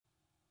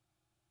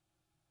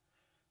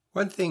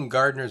One thing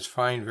gardeners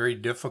find very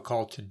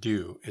difficult to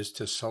do is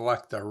to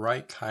select the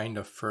right kind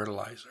of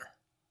fertilizer.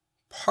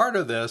 Part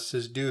of this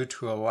is due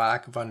to a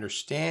lack of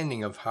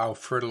understanding of how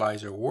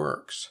fertilizer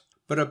works,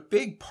 but a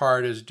big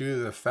part is due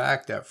to the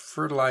fact that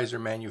fertilizer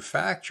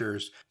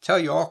manufacturers tell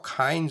you all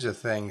kinds of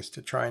things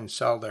to try and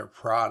sell their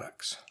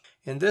products.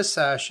 In this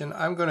session,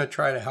 I'm going to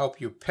try to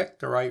help you pick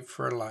the right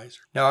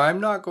fertilizer. Now,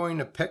 I'm not going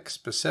to pick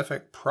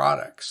specific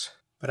products,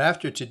 but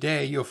after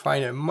today, you'll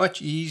find it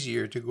much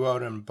easier to go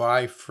out and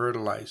buy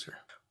fertilizer.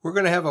 We're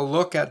going to have a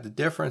look at the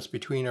difference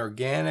between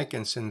organic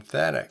and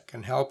synthetic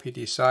and help you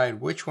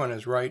decide which one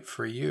is right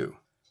for you.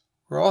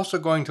 We're also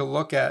going to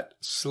look at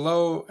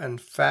slow and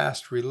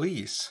fast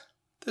release.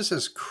 This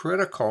is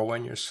critical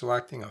when you're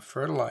selecting a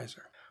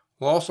fertilizer.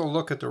 We'll also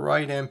look at the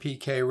right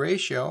NPK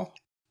ratio.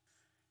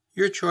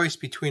 Your choice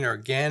between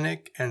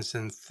organic and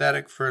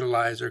synthetic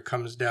fertilizer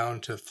comes down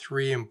to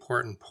 3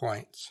 important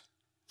points.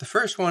 The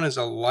first one is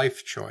a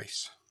life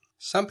choice.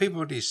 Some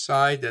people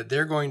decide that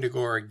they're going to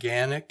go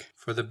organic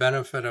for the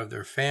benefit of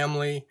their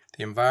family,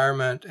 the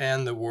environment,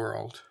 and the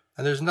world.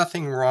 And there's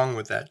nothing wrong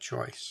with that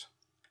choice.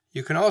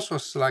 You can also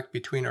select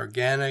between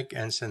organic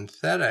and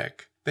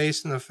synthetic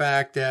based on the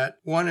fact that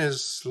one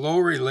is slow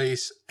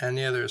release and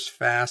the other is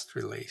fast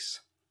release.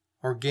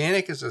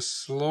 Organic is a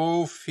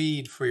slow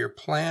feed for your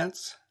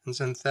plants, and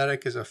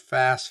synthetic is a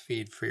fast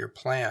feed for your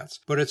plants.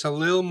 But it's a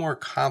little more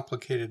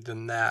complicated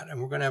than that,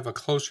 and we're going to have a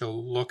closer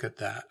look at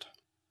that.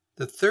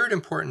 The third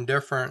important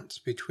difference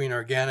between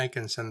organic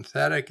and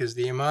synthetic is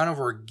the amount of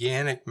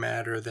organic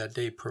matter that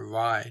they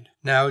provide.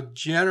 Now,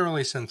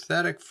 generally,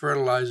 synthetic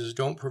fertilizers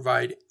don't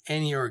provide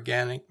any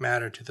organic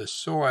matter to the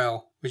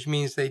soil, which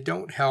means they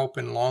don't help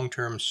in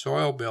long-term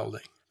soil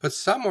building. But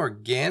some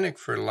organic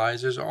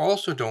fertilizers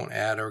also don't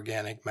add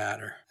organic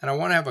matter, and I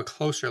want to have a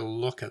closer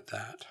look at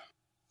that.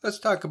 Let's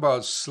talk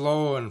about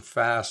slow and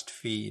fast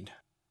feed.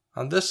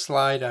 On this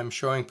slide, I'm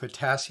showing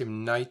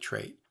potassium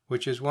nitrate,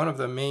 which is one of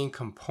the main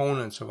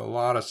components of a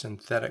lot of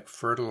synthetic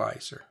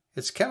fertilizer.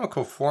 Its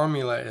chemical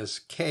formula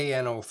is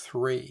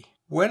KNO3.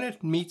 When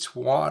it meets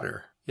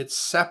water, it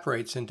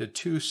separates into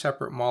 2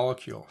 separate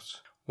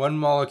molecules. One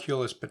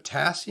molecule is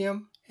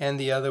potassium, and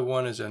the other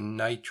one is a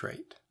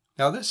nitrate.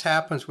 Now, this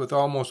happens with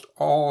almost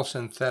all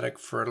synthetic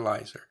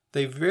fertilizer.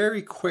 They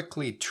very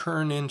quickly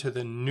turn into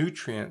the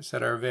nutrients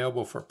that are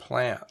available for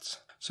plants.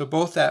 So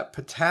both that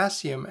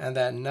potassium and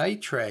that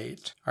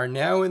nitrate are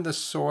now in the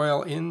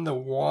soil, in the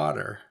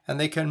water, and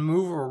they can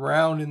move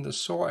around in the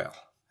soil.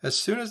 As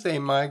soon as they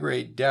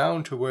migrate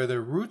down to where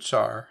their roots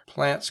are,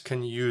 plants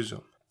can use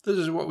them. This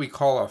is what we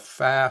call a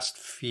fast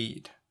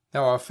feed.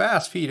 Now, a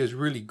fast feed is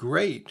really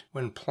great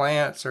when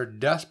plants are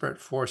desperate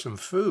for some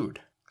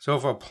food. So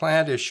if a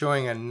plant is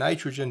showing a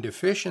nitrogen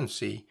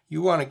deficiency,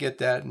 you want to get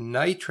that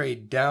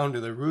nitrate down to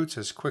the roots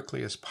as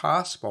quickly as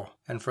possible.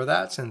 And for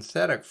that,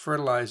 synthetic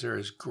fertilizer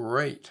is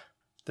great.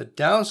 The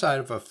downside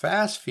of a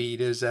fast feed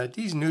is that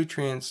these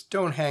nutrients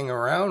don't hang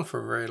around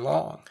for very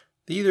long.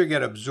 They either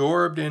get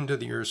absorbed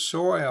into your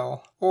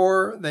soil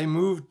or they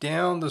move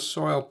down the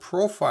soil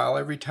profile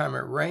every time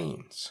it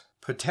rains.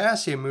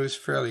 Potassium moves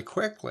fairly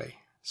quickly.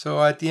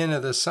 So at the end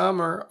of the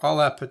summer, all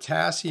that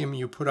potassium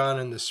you put on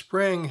in the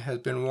spring has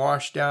been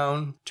washed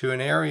down to an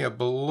area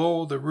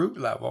below the root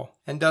level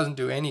and doesn't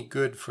do any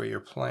good for your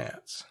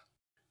plants.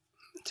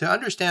 To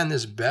understand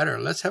this better,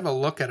 let's have a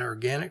look at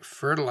organic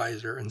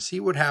fertilizer and see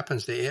what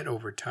happens to it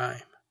over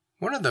time.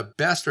 One of the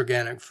best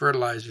organic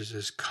fertilizers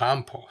is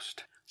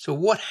compost. So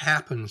what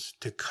happens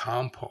to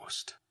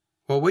compost?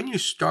 Well, when you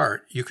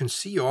start, you can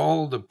see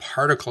all the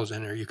particles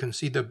in there. You can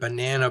see the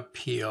banana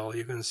peel,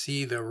 you can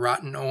see the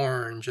rotten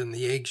orange and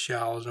the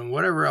eggshells and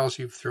whatever else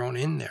you've thrown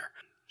in there.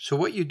 So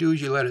what you do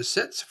is you let it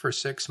sit for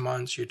 6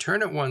 months, you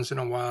turn it once in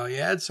a while, you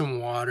add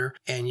some water,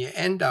 and you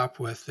end up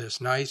with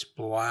this nice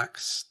black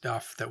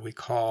stuff that we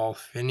call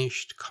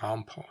finished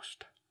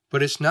compost.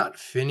 But it's not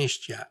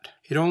finished yet.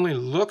 It only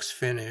looks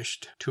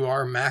finished to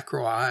our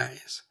macro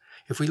eyes.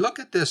 If we look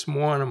at this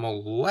more on a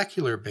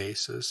molecular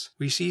basis,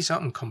 we see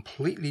something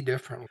completely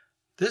different.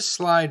 This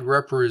slide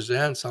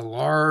represents a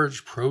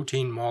large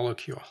protein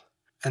molecule.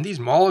 And these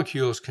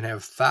molecules can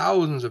have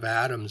thousands of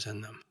atoms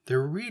in them.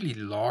 They're really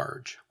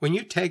large. When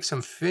you take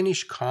some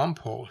finished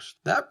compost,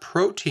 that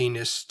protein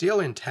is still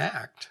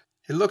intact.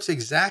 It looks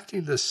exactly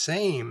the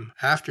same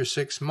after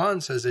 6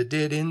 months as it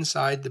did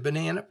inside the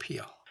banana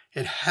peel.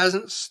 It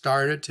hasn't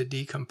started to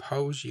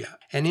decompose yet.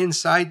 And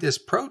inside this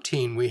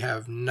protein, we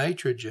have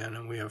nitrogen,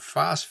 and we have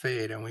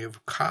phosphate, and we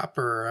have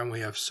copper, and we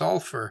have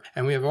sulfur,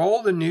 and we have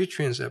all the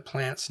nutrients that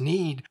plants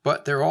need,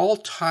 but they're all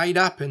tied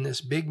up in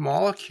this big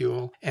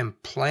molecule,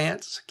 and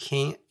plants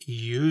can't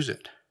use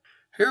it.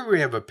 Here we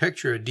have a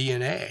picture of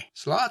DNA.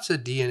 There's lots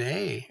of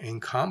DNA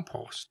in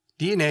compost.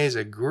 DNA is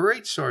a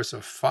great source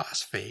of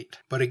phosphate,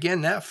 but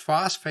again, that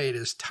phosphate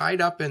is tied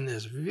up in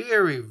this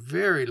very,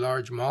 very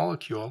large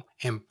molecule,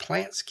 and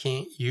plants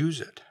can't use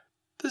it.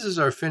 This is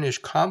our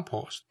finished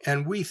compost,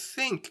 and we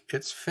think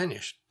it's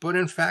finished, but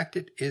in fact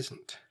it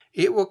isn't.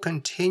 It will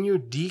continue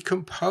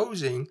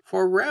decomposing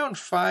for around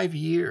 5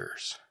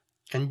 years.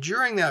 And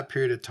during that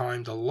period of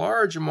time, the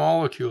large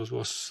molecules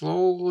will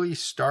slowly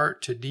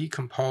start to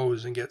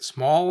decompose and get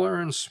smaller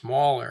and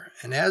smaller.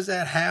 And as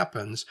that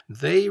happens,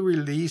 they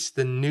release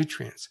the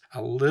nutrients,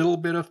 a little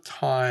bit of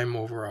time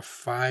over a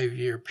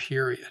 5-year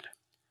period.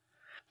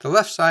 The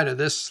left side of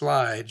this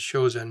slide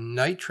shows a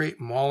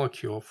nitrate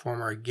molecule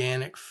from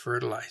organic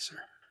fertilizer.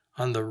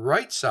 On the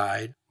right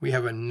side, we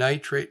have a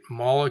nitrate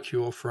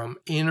molecule from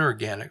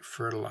inorganic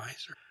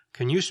fertilizer.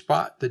 Can you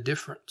spot the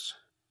difference?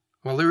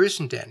 Well, there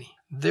isn't any.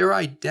 They're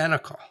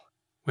identical.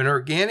 When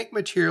organic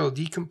material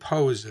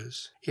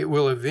decomposes, it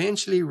will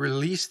eventually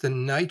release the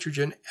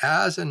nitrogen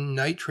as a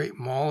nitrate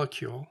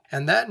molecule,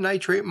 and that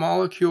nitrate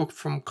molecule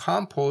from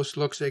compost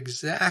looks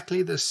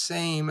exactly the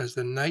same as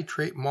the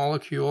nitrate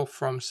molecule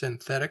from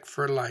synthetic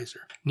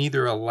fertilizer.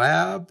 Neither a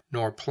lab,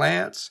 nor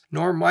plants,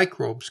 nor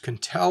microbes can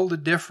tell the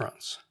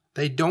difference.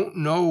 They don't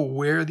know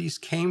where these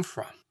came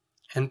from.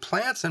 And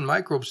plants and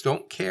microbes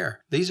don't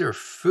care. These are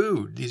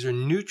food. These are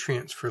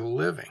nutrients for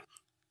living.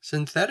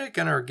 Synthetic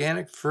and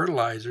organic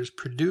fertilizers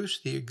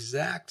produce the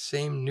exact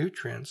same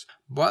nutrients,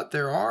 but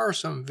there are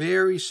some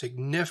very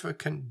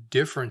significant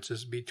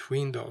differences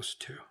between those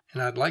two,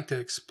 and I'd like to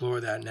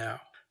explore that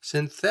now.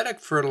 Synthetic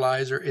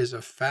fertilizer is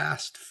a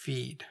fast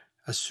feed.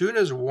 As soon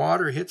as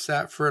water hits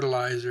that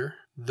fertilizer,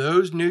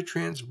 those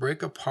nutrients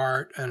break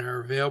apart and are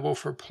available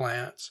for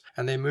plants,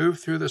 and they move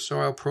through the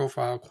soil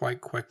profile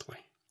quite quickly.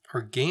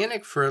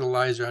 Organic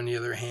fertilizer, on the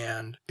other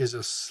hand, is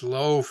a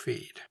slow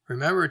feed.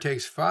 Remember, it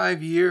takes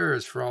 5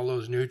 years for all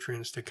those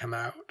nutrients to come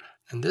out.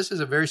 And this is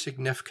a very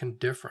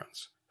significant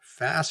difference.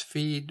 Fast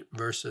feed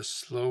versus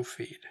slow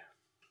feed.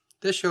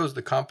 This shows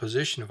the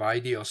composition of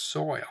ideal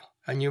soil.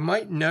 And you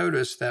might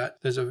notice that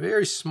there's a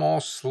very small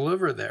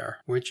sliver there,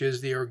 which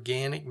is the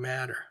organic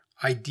matter.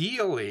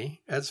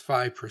 Ideally, that's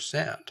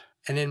 5%.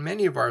 And in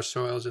many of our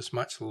soils, it's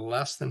much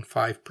less than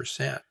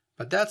 5%.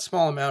 But that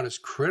small amount is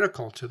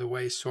critical to the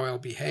way soil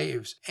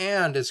behaves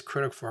and is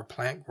critical for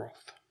plant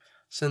growth.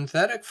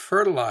 Synthetic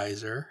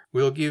fertilizer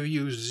will give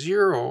you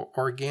 0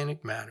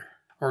 organic matter.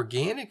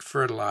 Organic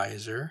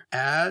fertilizer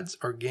adds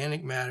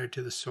organic matter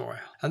to the soil.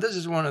 And this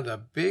is one of the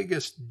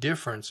biggest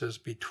differences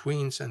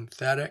between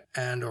synthetic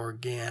and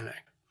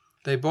organic.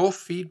 They both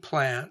feed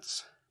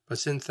plants, but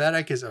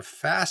synthetic is a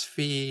fast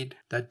feed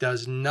that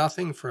does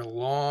nothing for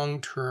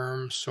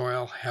long-term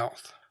soil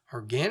health.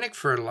 Organic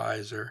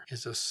fertilizer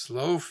is a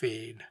slow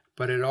feed,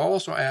 but it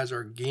also adds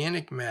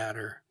organic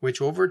matter,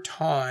 which over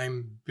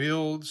time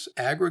builds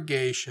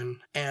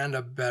aggregation and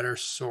a better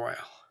soil.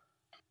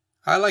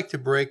 I like to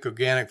break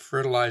organic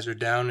fertilizer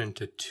down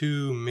into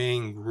 2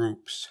 main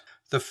groups.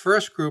 The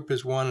first group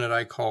is one that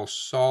I call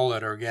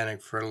solid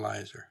organic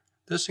fertilizer.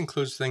 This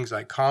includes things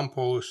like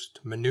compost,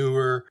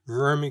 manure,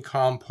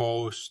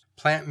 vermicompost,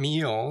 plant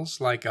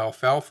meals like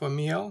alfalfa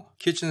meal,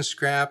 kitchen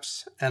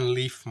scraps, and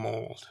leaf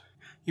mold.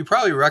 You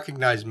probably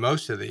recognize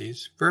most of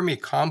these.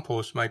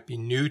 Vermicompost might be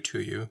new to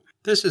you.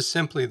 This is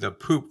simply the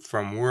poop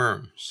from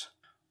worms.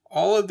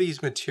 All of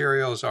these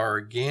materials are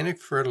organic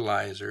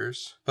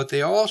fertilizers, but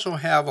they also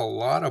have a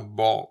lot of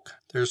bulk.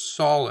 They're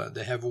solid,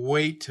 they have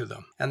weight to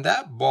them, and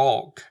that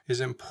bulk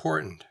is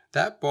important.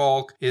 That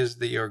bulk is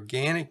the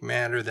organic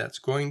matter that's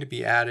going to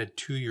be added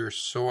to your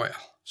soil.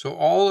 So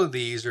all of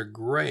these are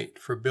great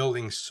for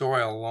building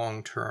soil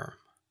long term.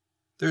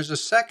 There's a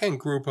second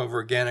group of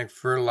organic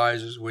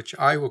fertilizers which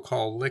I will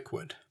call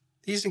liquid.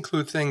 These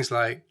include things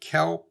like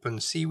kelp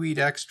and seaweed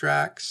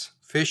extracts,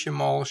 fish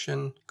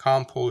emulsion,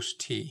 compost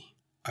tea.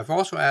 I've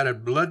also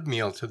added blood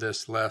meal to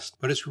this list,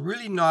 but it's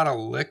really not a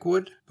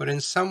liquid, but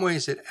in some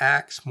ways it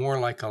acts more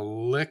like a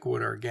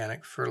liquid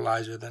organic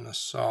fertilizer than a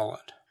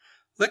solid.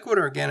 Liquid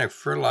organic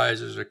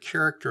fertilizers are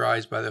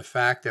characterized by the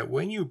fact that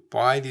when you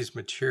buy these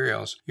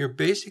materials, you're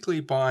basically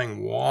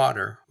buying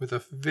water with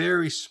a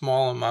very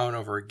small amount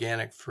of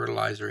organic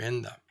fertilizer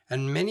in them.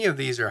 And many of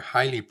these are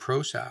highly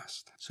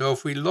processed. So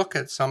if we look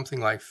at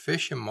something like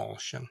fish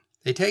emulsion,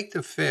 they take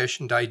the fish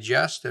and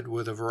digest it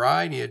with a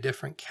variety of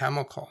different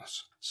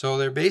chemicals. So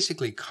they're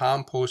basically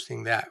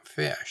composting that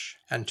fish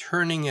and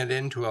turning it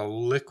into a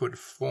liquid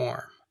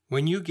form.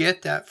 When you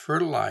get that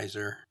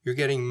fertilizer, you're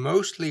getting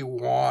mostly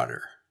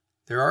water.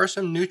 There are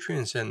some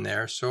nutrients in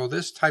there, so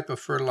this type of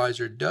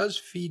fertilizer does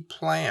feed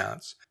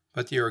plants,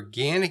 but the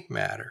organic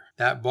matter,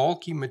 that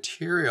bulky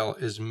material,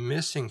 is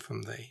missing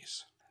from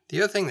these.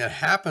 The other thing that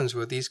happens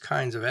with these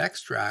kinds of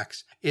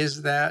extracts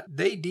is that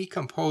they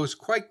decompose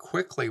quite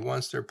quickly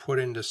once they're put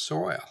into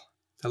soil.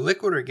 The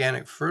liquid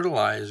organic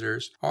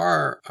fertilizers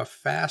are a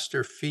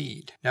faster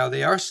feed. Now,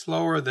 they are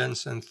slower than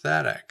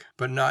synthetic,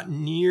 but not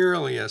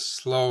nearly as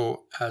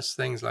slow as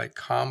things like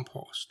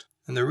compost.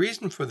 And the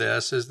reason for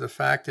this is the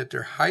fact that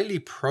they're highly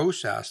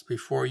processed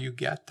before you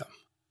get them.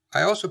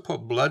 I also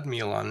put blood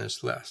meal on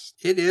this list.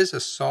 It is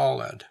a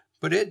solid,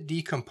 but it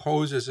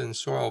decomposes in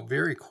soil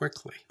very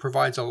quickly. It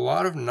provides a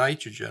lot of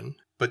nitrogen,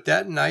 but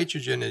that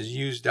nitrogen is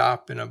used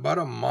up in about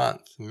a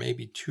month,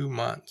 maybe 2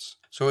 months.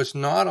 So it's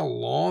not a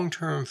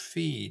long-term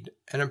feed,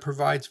 and it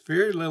provides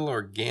very little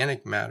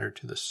organic matter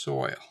to the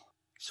soil.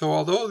 So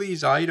although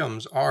these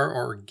items are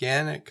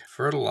organic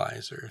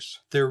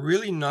fertilizers, they're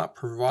really not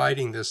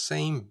providing the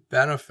same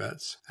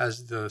benefits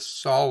as the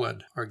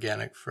solid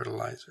organic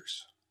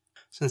fertilizers.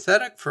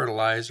 Synthetic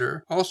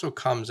fertilizer also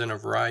comes in a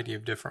variety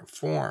of different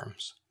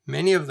forms.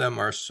 Many of them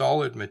are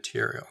solid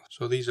material,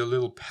 so these are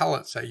little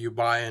pellets that you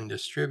buy and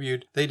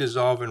distribute. They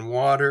dissolve in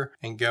water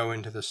and go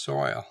into the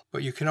soil.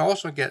 But you can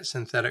also get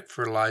synthetic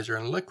fertilizer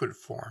in liquid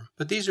form,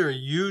 but these are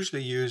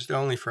usually used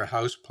only for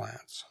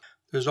houseplants.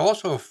 There's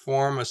also a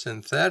form of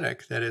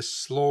synthetic that is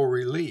slow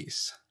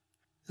release.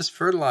 This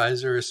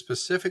fertilizer is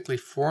specifically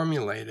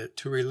formulated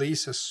to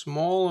release a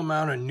small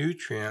amount of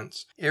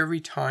nutrients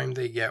every time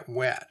they get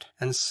wet,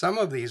 and some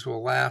of these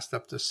will last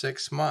up to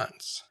 6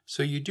 months.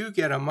 So you do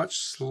get a much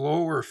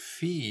slower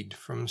feed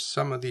from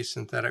some of these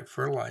synthetic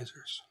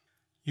fertilizers.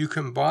 You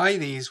can buy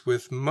these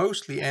with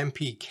mostly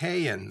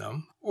NPK in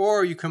them,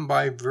 or you can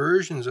buy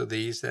versions of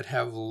these that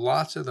have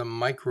lots of the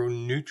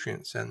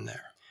micronutrients in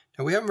there.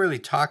 Now, we haven't really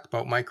talked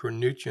about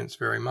micronutrients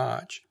very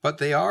much, but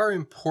they are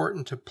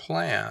important to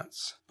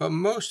plants. But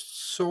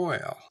most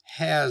soil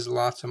has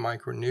lots of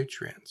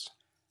micronutrients.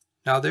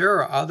 Now, there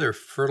are other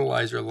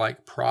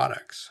fertilizer-like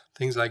products,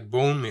 things like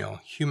bone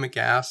meal, humic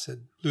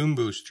acid, bloom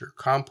booster,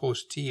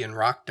 compost tea, and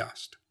rock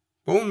dust.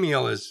 Bone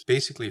meal is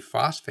basically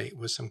phosphate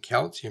with some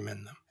calcium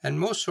in them,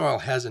 and most soil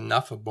has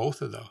enough of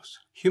both of those.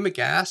 Humic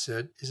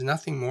acid is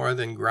nothing more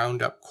than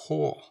ground up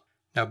coal.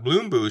 Now,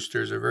 bloom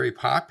boosters are very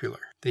popular.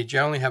 They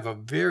generally have a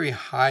very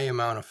high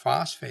amount of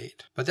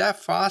phosphate, but that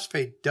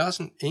phosphate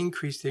doesn't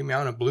increase the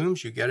amount of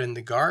blooms you get in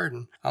the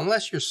garden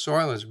unless your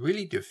soil is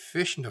really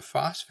deficient of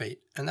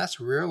phosphate, and that's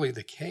rarely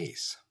the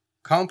case.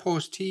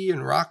 Compost tea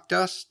and rock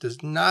dust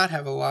does not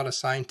have a lot of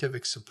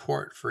scientific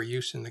support for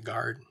use in the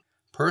garden.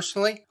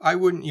 Personally, I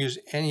wouldn't use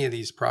any of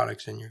these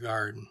products in your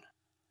garden.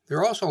 There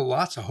are also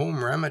lots of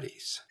home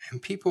remedies,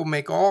 and people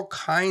make all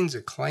kinds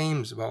of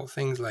claims about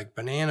things like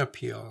banana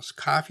peels,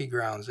 coffee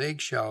grounds,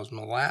 eggshells,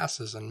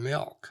 molasses, and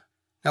milk.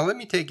 Now let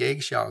me take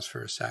eggshells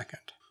for a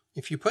second.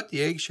 If you put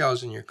the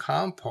eggshells in your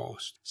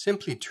compost,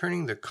 simply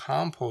turning the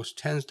compost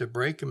tends to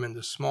break them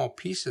into small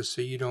pieces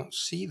so you don't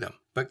see them.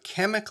 But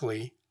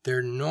chemically,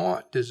 they're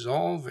not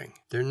dissolving.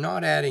 They're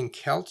not adding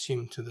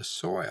calcium to the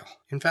soil.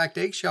 In fact,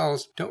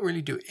 eggshells don't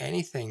really do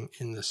anything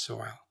in the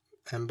soil.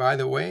 And by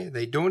the way,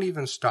 they don't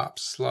even stop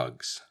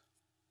slugs.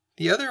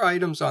 The other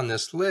items on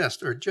this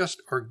list are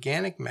just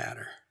organic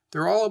matter.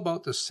 They're all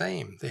about the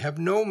same. They have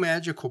no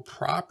magical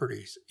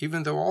properties,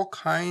 even though all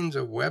kinds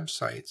of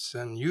websites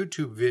and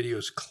YouTube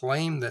videos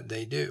claim that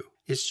they do.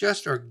 It's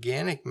just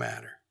organic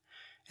matter.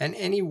 And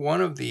any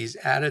one of these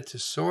added to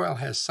soil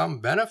has some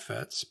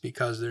benefits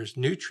because there's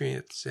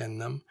nutrients in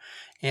them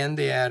and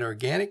they add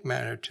organic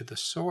matter to the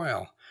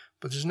soil.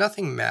 But there's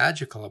nothing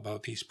magical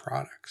about these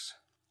products.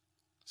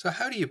 So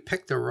how do you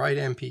pick the right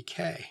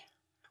NPK?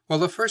 Well,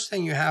 the first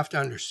thing you have to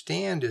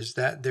understand is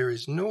that there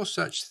is no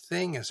such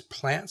thing as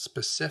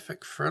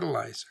plant-specific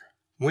fertilizer.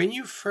 When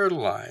you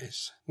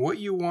fertilize, what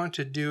you want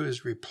to do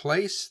is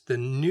replace the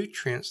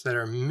nutrients that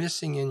are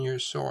missing in your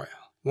soil.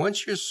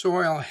 Once your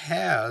soil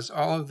has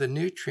all of the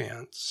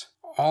nutrients,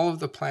 all of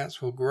the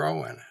plants will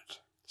grow in it.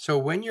 So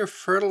when you're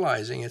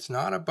fertilizing, it's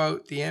not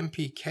about the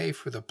NPK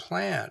for the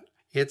plant,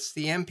 it's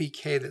the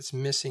NPK that's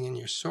missing in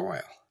your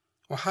soil.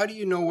 Well, how do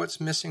you know what's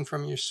missing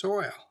from your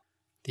soil?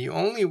 The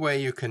only way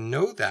you can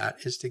know that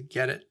is to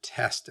get it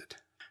tested.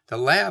 The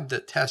lab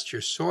that tests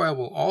your soil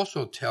will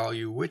also tell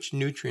you which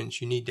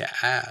nutrients you need to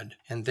add,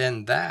 and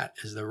then that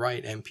is the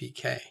right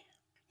NPK.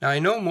 Now, I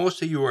know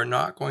most of you are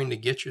not going to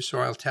get your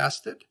soil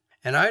tested,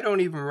 and I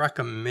don't even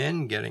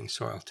recommend getting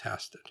soil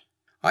tested.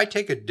 I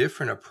take a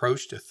different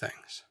approach to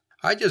things.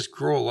 I just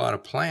grow a lot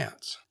of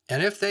plants,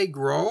 and if they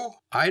grow,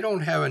 I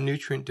don't have a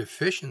nutrient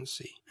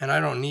deficiency, and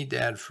I don't need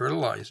to add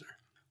fertilizer.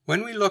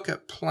 When we look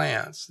at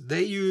plants,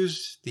 they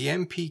use the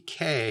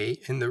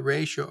NPK in the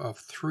ratio of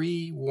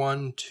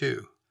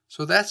 3:1:2.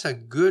 So that's a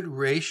good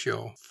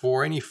ratio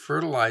for any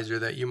fertilizer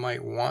that you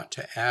might want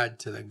to add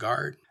to the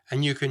garden.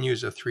 And you can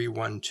use a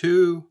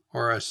 3:1:2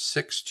 or a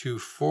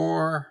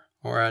 6:2:4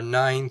 or a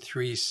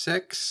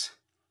 9:3:6.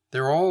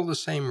 They're all the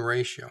same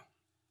ratio.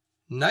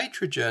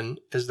 Nitrogen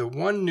is the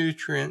one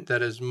nutrient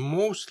that is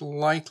most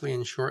likely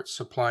in short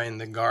supply in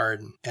the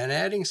garden, and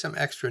adding some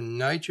extra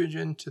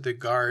nitrogen to the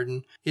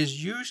garden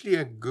is usually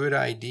a good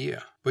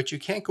idea, but you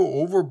can't go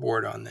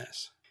overboard on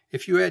this.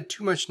 If you add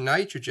too much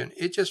nitrogen,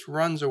 it just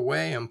runs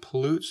away and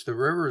pollutes the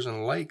rivers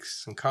and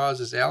lakes and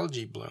causes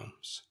algae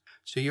blooms.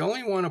 So you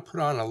only want to put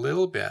on a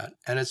little bit,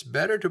 and it's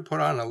better to put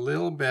on a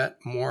little bit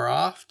more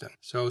often.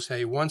 So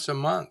say once a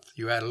month,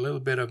 you add a little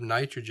bit of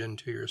nitrogen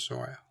to your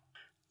soil.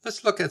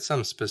 Let's look at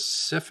some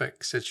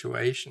specific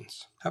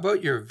situations. How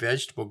about your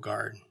vegetable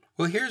garden?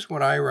 Well, here's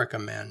what I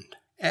recommend.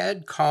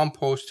 Add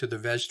compost to the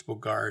vegetable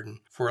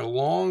garden for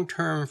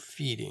long-term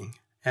feeding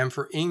and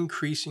for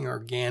increasing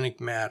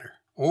organic matter.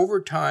 Over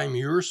time,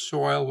 your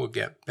soil will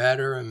get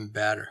better and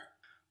better.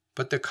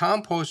 But the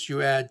compost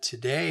you add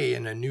today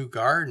in a new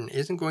garden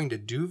isn't going to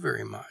do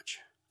very much.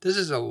 This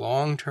is a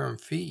long-term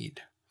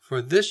feed. For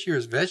this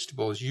year's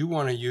vegetables, you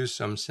want to use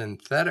some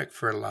synthetic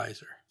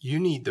fertilizer. you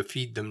need to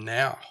feed them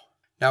now.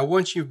 Now,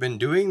 once you've been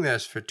doing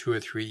this for 2 or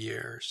 3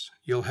 years,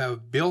 you'll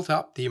have built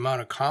up the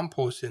amount of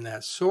compost in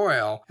that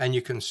soil, and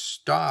you can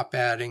stop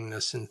adding the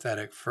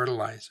synthetic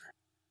fertilizer.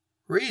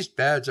 Raised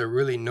beds are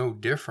really no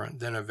different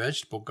than a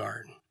vegetable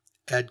garden.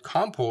 Add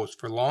compost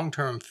for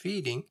long-term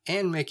feeding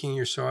and making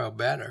your soil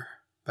better,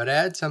 but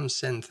add some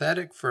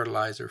synthetic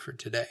fertilizer for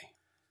today.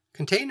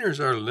 Containers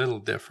are a little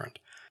different.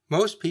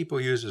 Most people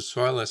use a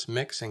soilless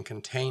mix in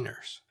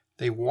containers.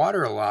 They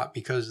water a lot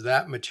because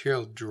that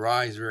material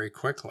dries very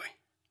quickly.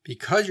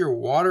 Because you're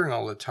watering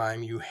all the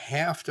time, you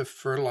have to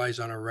fertilize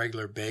on a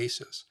regular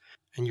basis,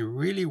 and you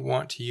really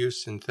want to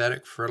use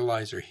synthetic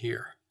fertilizer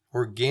here.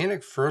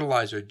 Organic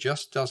fertilizer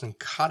just doesn't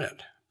cut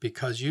it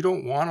because you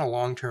don't want a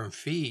long-term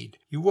feed.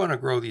 You want to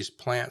grow these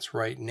plants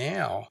right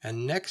now,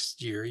 and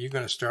next year you're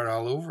going to start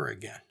all over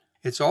again.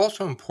 It's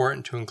also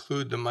important to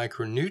include the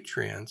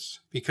micronutrients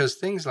because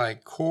things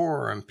like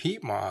coir and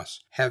peat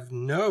moss have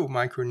no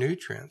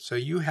micronutrients, so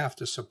you have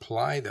to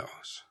supply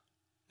those.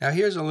 Now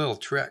here's a little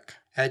trick.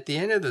 At the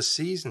end of the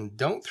season,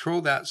 don't throw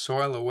that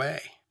soil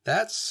away.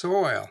 That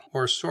soil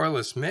or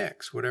soilless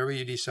mix, whatever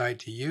you decide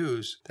to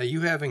use, that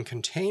you have in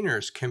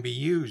containers can be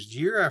used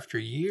year after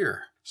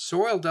year.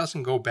 Soil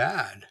doesn't go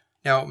bad.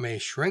 Now it may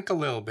shrink a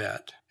little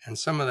bit and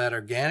some of that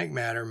organic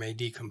matter may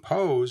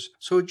decompose,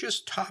 so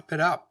just top it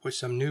up with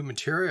some new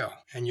material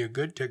and you're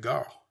good to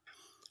go.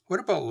 What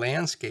about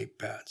landscape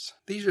beds?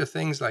 These are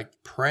things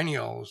like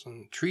perennials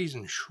and trees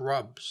and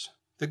shrubs.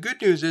 The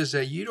good news is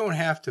that you don't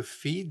have to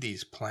feed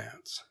these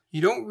plants.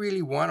 You don't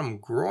really want them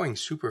growing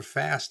super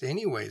fast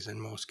anyways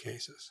in most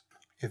cases.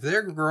 If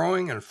they're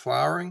growing and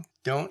flowering,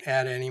 don't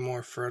add any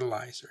more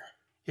fertilizer.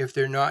 If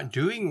they're not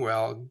doing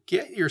well,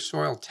 get your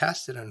soil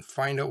tested and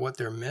find out what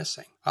they're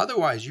missing.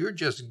 Otherwise, you're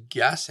just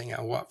guessing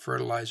at what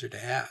fertilizer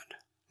to add.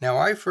 Now,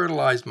 I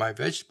fertilize my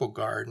vegetable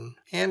garden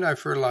and I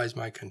fertilize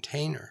my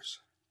containers.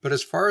 But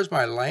as far as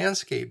my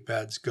landscape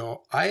beds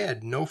go, I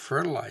add no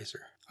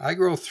fertilizer. I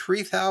grow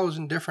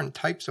 3,000 different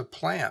types of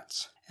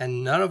plants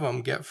and none of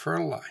them get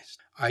fertilized.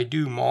 I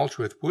do mulch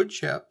with wood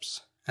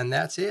chips and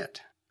that's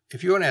it.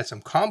 If you want to add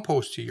some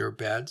compost to your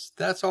beds,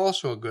 that's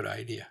also a good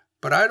idea.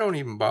 But I don't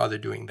even bother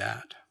doing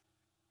that.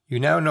 You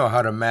now know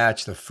how to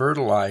match the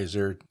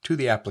fertilizer to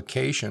the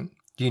application.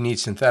 Do you need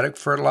synthetic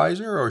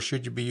fertilizer or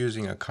should you be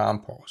using a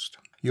compost?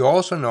 You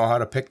also know how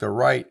to pick the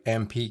right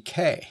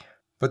NPK.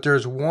 But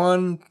there's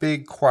one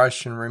big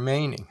question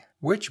remaining.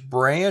 Which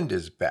brand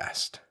is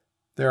best?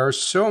 There are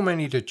so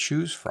many to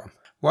choose from.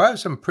 Well, I have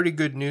some pretty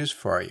good news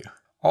for you.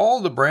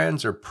 All the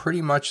brands are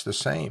pretty much the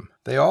same.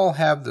 They all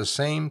have the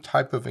same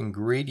type of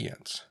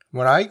ingredients.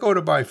 When I go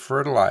to buy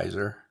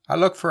fertilizer, I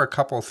look for a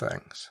couple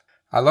things.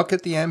 I look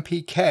at the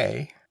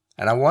NPK,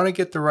 and I want to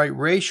get the right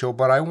ratio,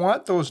 but I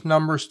want those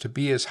numbers to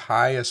be as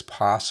high as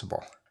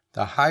possible.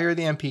 The higher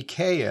the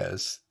NPK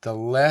is, the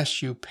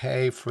less you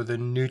pay for the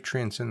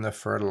nutrients in the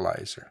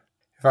fertilizer.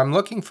 If I'm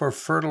looking for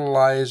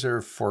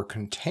fertilizer for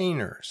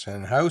containers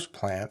and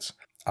houseplants,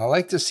 I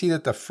like to see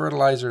that the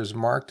fertilizer is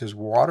marked as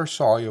water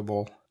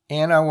soluble,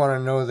 and I want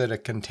to know that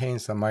it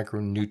contains the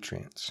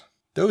micronutrients.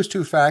 Those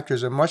two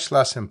factors are much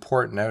less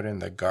important out in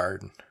the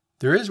garden.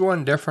 There is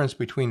one difference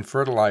between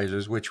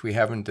fertilizers which we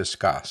haven't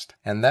discussed,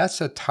 and that's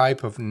the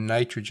type of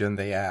nitrogen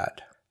they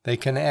add. They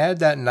can add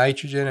that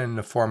nitrogen in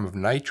the form of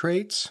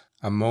nitrates,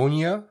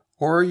 ammonia,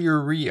 or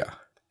urea,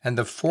 and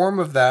the form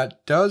of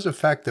that does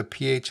affect the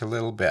pH a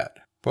little bit,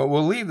 but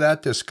we'll leave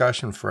that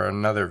discussion for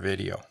another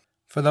video.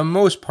 For the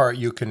most part,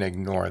 you can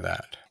ignore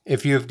that.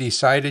 If you've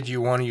decided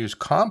you want to use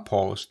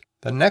compost,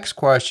 the next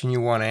question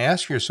you want to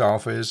ask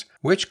yourself is,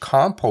 which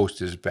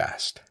compost is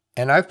best?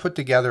 And I've put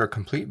together a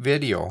complete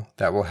video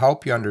that will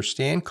help you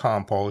understand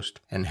compost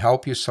and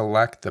help you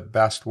select the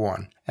best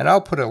one. And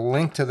I'll put a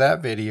link to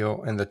that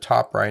video in the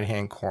top right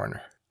hand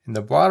corner. In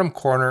the bottom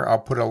corner, I'll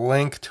put a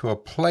link to a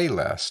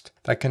playlist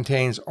that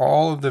contains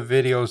all of the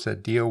videos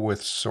that deal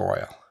with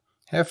soil.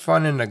 Have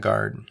fun in the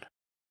garden.